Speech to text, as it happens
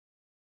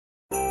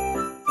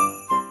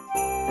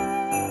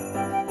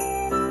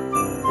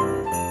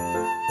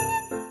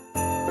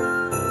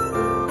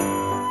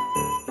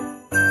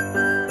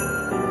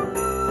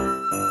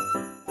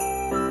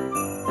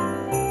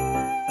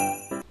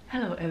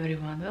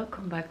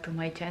welcome back to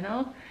my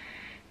channel.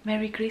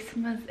 Merry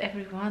Christmas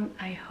everyone.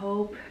 I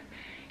hope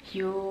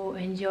you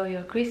enjoy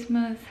your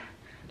Christmas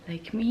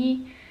like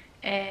me.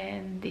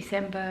 And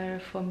December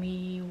for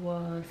me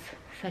was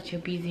such a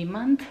busy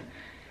month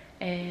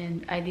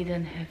and I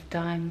didn't have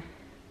time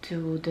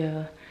to do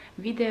the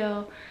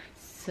video,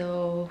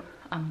 so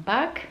I'm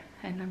back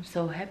and I'm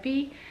so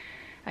happy.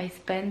 I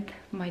spent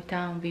my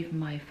time with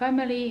my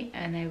family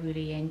and I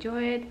really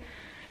enjoyed it.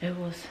 It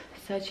was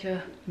such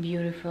a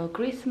beautiful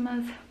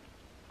Christmas,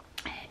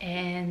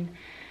 and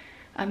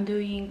I'm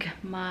doing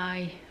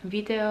my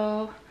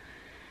video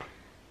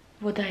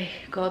what I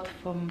got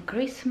from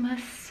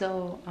Christmas,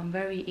 so I'm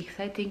very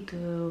excited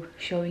to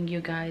showing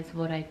you guys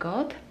what I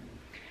got.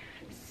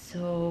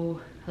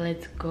 So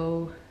let's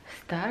go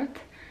start,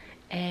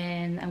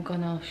 and I'm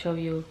gonna show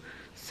you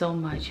so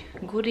much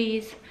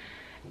goodies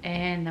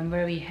and I'm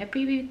very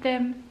happy with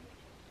them.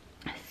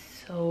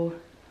 So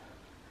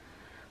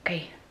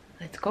okay,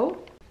 let's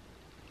go.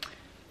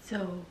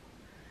 So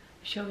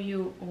show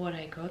you what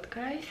I got,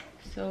 guys.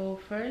 So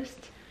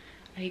first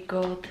I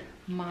got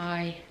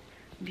my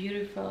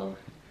beautiful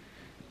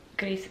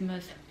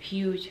Christmas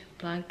huge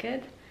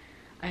blanket.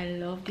 I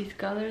love this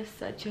color,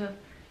 such a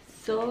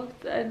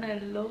soft, and I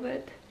love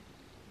it.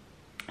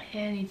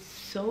 And it's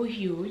so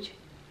huge,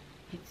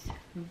 it's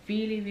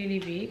really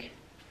big,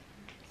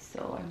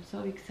 so I'm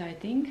so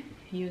excited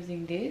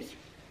using this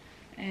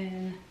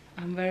and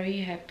I'm very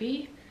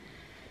happy.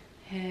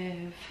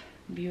 Have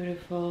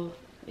beautiful,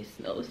 it's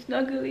so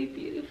snuggly,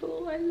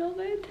 beautiful, I love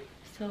it.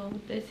 So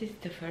this is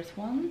the first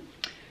one,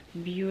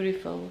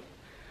 beautiful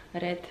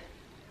red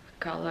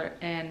color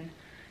and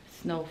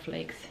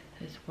snowflakes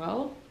as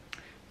well.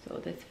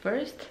 So that's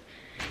first,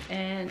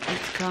 and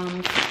it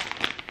comes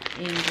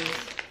in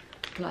this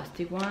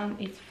plastic one.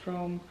 It's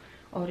from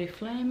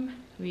Oriflame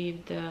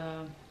with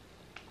the,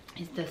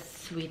 it's the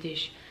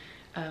Swedish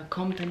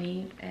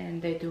company,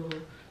 and they do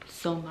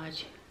so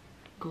much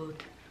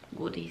good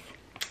goodies.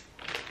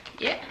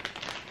 Yeah.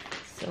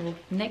 So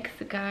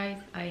next, guys,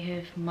 I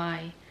have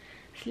my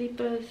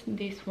slippers.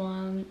 This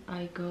one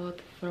I got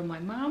from my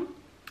mom.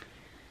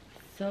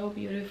 So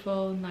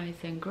beautiful,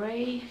 nice and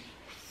gray,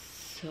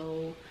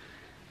 so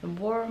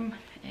warm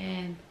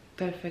and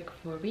perfect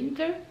for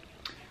winter.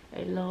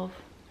 I love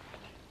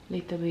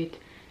little bit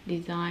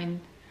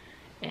design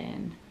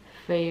and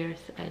fairs.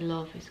 I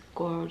love, it's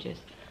gorgeous,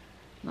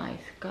 nice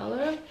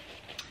color,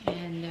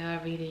 and they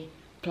are really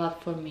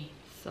platformy,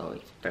 so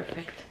it's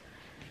perfect.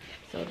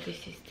 So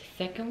this is the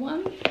second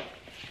one.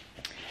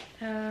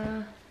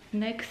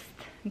 Next,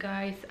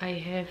 guys, I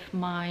have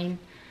mine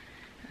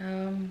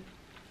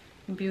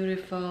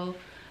beautiful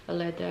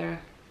leather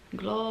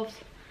gloves.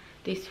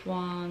 This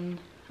one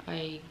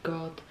I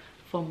got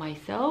for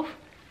myself,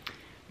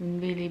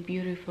 really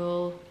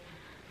beautiful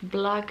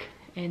black,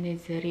 and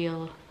it's a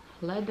real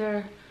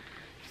leather.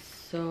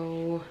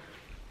 So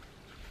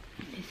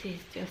this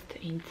is just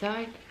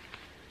inside,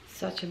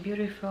 such a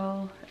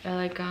beautiful,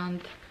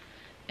 elegant,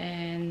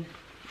 and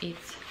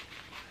it's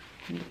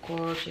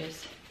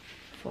gorgeous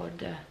for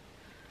the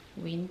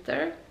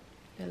winter.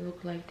 They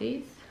look like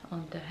this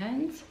on the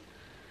hands,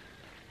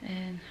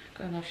 and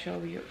I'm gonna show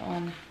you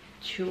on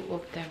two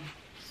of them.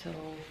 So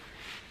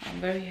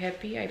I'm very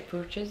happy I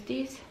purchased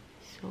this.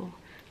 So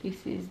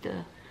this is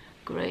the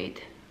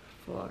great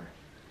for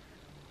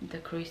the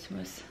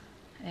Christmas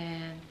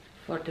and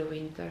for the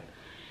winter.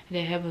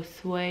 They have a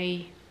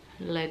sway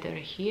leather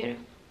here,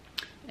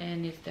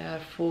 and it's the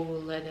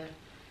full leather,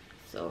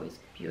 so it's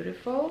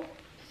beautiful.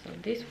 So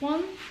this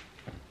one.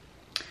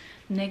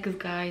 Next,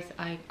 guys,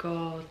 I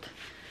got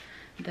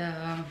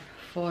the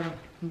for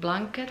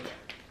blanket,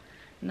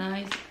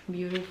 nice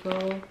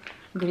beautiful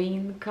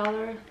green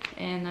color,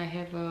 and I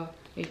have a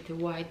with the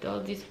white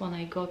dot. This one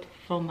I got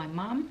from my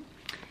mom,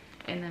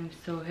 and I'm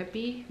so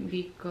happy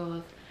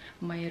because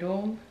my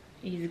room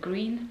is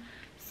green,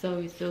 so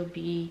it will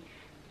be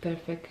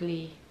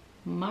perfectly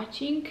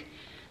matching.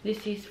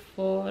 This is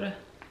for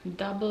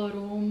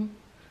double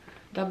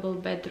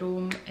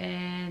bedroom,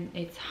 and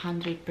it's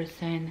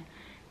 100%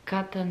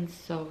 cotton,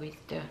 so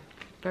it's the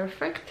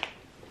perfect.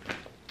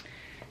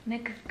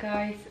 Next,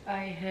 guys,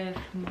 I have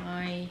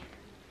my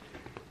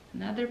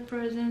another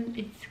present.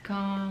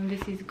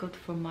 This is got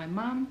from my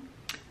mom,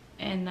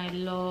 and I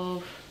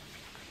love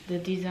the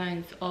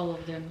designs, all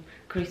of them.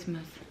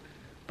 Christmas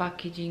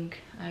packaging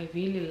I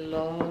really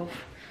love.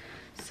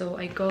 So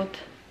I got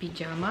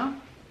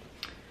pajama.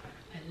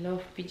 I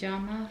love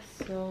pajama.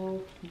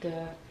 So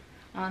the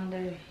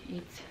under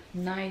it's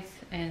nice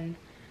and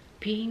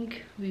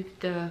pink with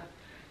the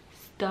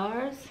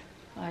stars.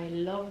 I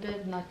love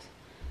that, not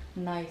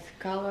nice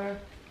color,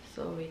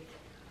 so it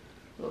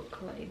look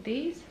like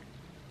this.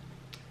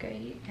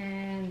 Okay,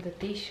 and the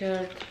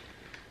t-shirt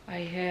I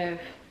have,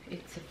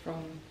 it's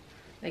from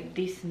like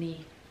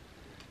Disney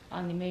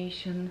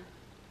animation,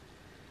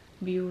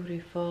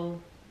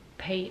 beautiful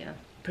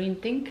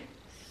printing,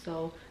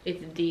 so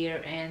it's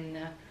deer and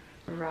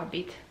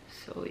rabbit,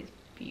 so it's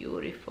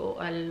beautiful.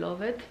 I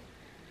love it.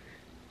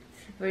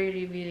 It's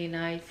very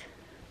nice.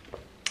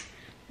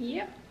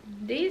 Yeah,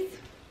 this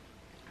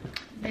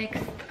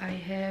Next I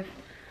have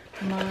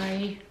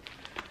my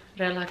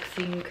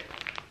relaxing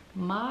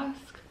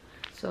mask,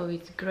 so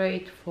it's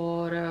great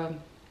for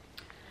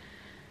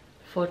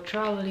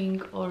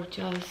traveling or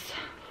just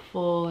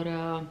for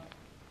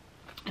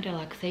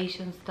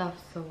relaxation stuff.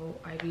 So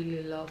I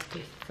really love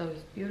this, so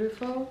it's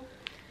beautiful.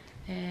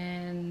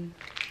 And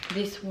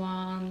this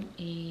one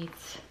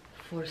is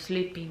for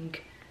sleeping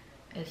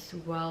as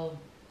well.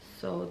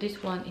 So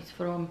this one is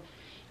from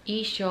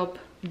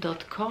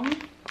eshop.com,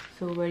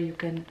 so where you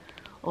can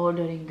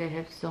ordering. They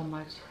have so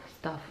much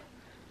stuff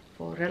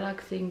for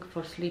relaxing,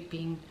 for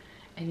sleeping,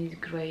 and it's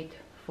great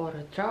for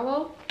a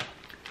travel.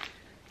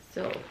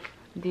 So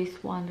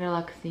this one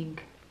relaxing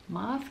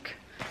mask.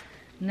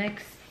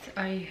 Next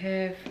I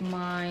have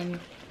mine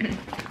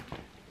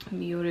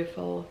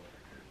beautiful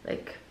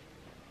like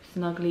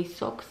snuggly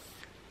socks,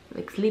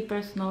 like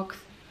slipper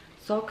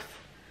socks,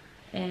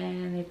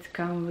 and it's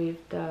come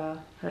with the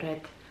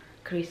red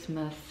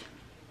Christmas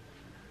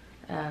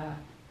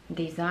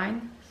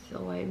design.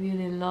 So I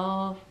really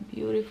love,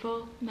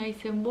 beautiful,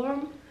 nice and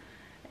warm,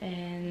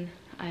 and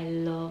I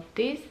love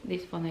this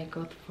one I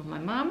got from my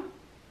mom.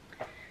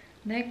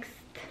 Next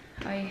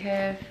I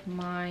have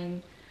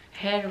my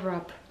hair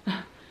wrap.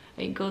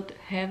 I got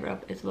hair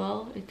wrap as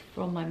well, it's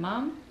from my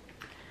mom.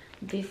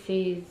 This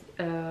is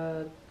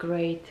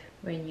great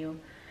when you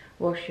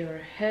wash your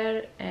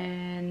hair,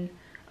 and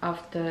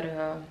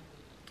after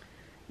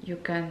you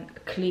can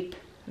clip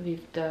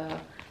with the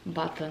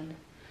button.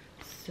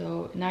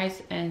 So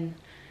nice and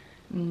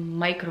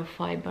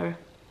microfiber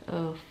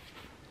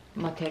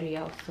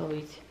material, so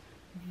it's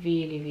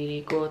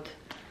really good.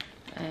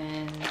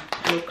 And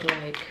look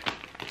like,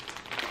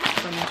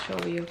 I'm gonna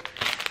show you,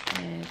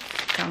 it's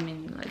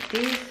coming like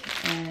this,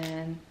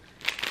 and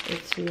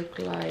it's look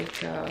like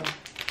so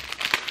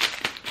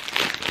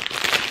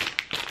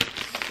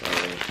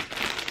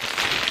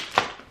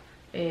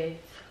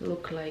it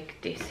look like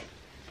this.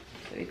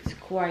 So it's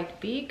quite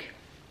big,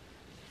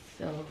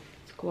 so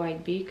it's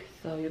quite big,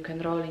 so you can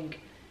rolling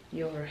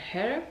your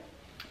hair,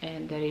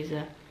 and there is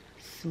a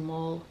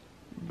small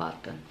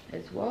button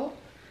as well.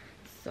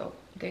 So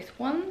this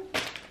one.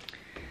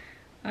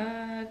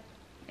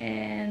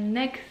 And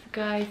next,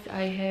 guys,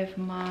 I have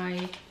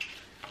my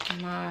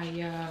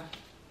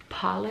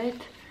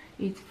palette.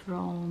 It's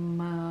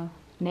from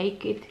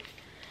Naked,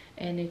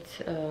 and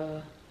it's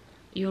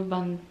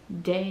Urban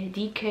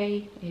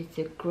Decay. It's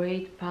a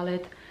great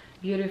palette,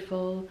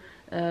 beautiful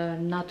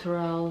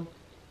natural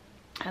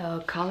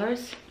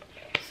colors.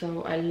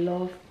 So I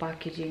love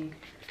packaging.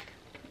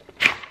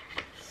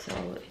 So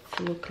it's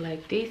look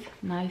like this,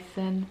 nice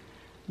and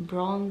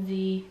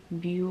bronzy,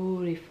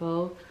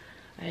 beautiful.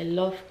 I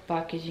love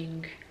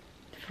packaging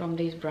from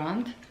this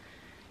brand,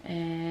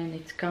 and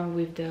it's come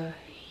with the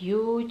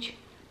huge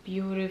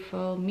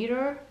beautiful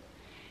mirror,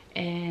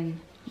 and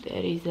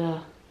there is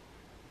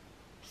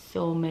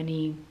so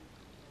many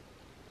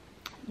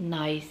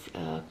nice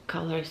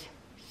colors.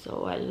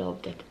 So I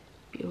love that,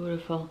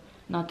 beautiful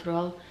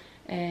natural,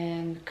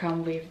 and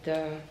come with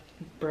the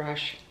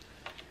brush,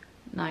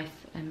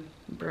 nice and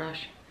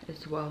brush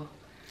as well.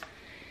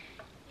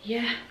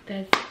 Yeah,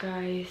 that's,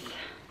 guys,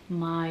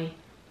 my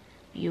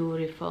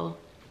beautiful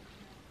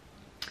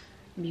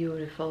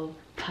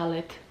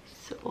palette.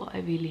 So I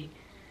really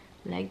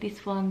like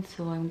this one,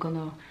 so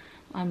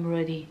I'm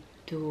ready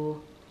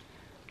to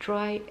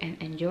try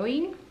and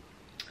enjoying,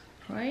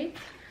 right?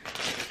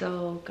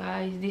 So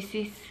guys, this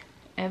is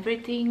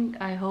everything.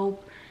 I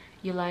hope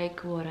you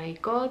like what I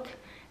got.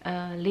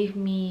 Leave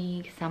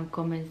me some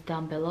comments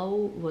down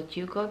below what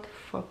you got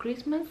for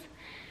Christmas,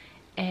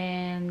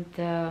 and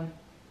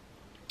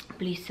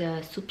please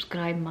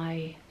subscribe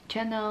my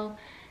channel,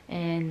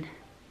 and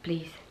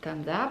please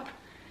thumbs up,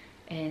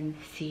 and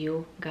see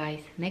you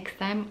guys next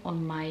time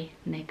on my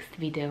next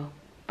video.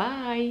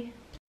 Bye.